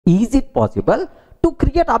Is it possible to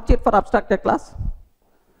create object for abstract class?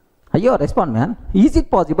 Ayo, respond man. Is it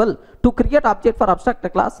possible to create object for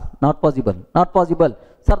abstract class? Not possible. Not possible.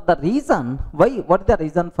 Sir, the reason why, what is the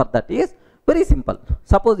reason for that is very simple.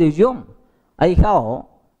 Suppose assume I have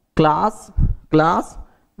class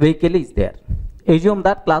vehicle is there. Assume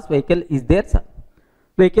that class vehicle is there, sir.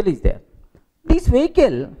 Vehicle is there. This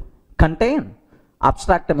vehicle contain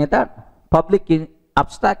abstract method, public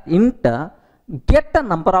abstract int, get a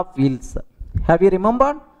number of wheels. Have you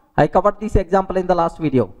remembered? I covered this example in the last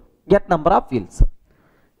video. Get number of wheels.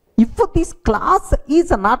 If this class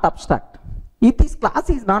is not abstract, if this class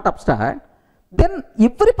is not abstract, then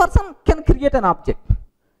every person can create an object.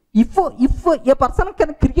 If a person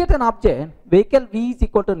can create an object, vehicle V is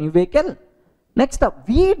equal to new vehicle. Next up,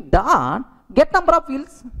 V dot get number of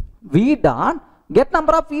wheels. V dot get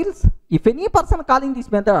number of wheels. If any person calling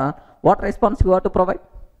this method, what response you have to provide?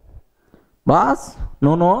 Boss,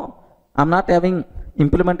 no, I'm not having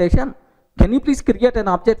implementation. Can you please create an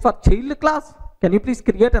object for child class? Can you please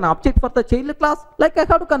create an object for the child class? Like I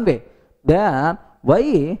have to convey. Then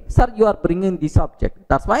why, sir, you are bringing this object?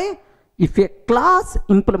 That's why if a class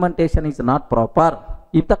implementation is not proper,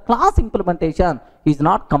 if the class implementation is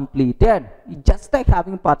not completed, just like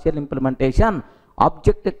having partial implementation,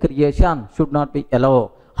 object creation should not be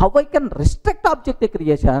allowed. How I can restrict object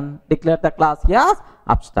creation? Declare the class as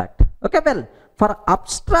abstract. Okay, well, for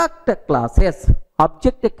abstract classes,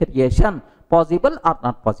 object creation possible or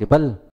not possible?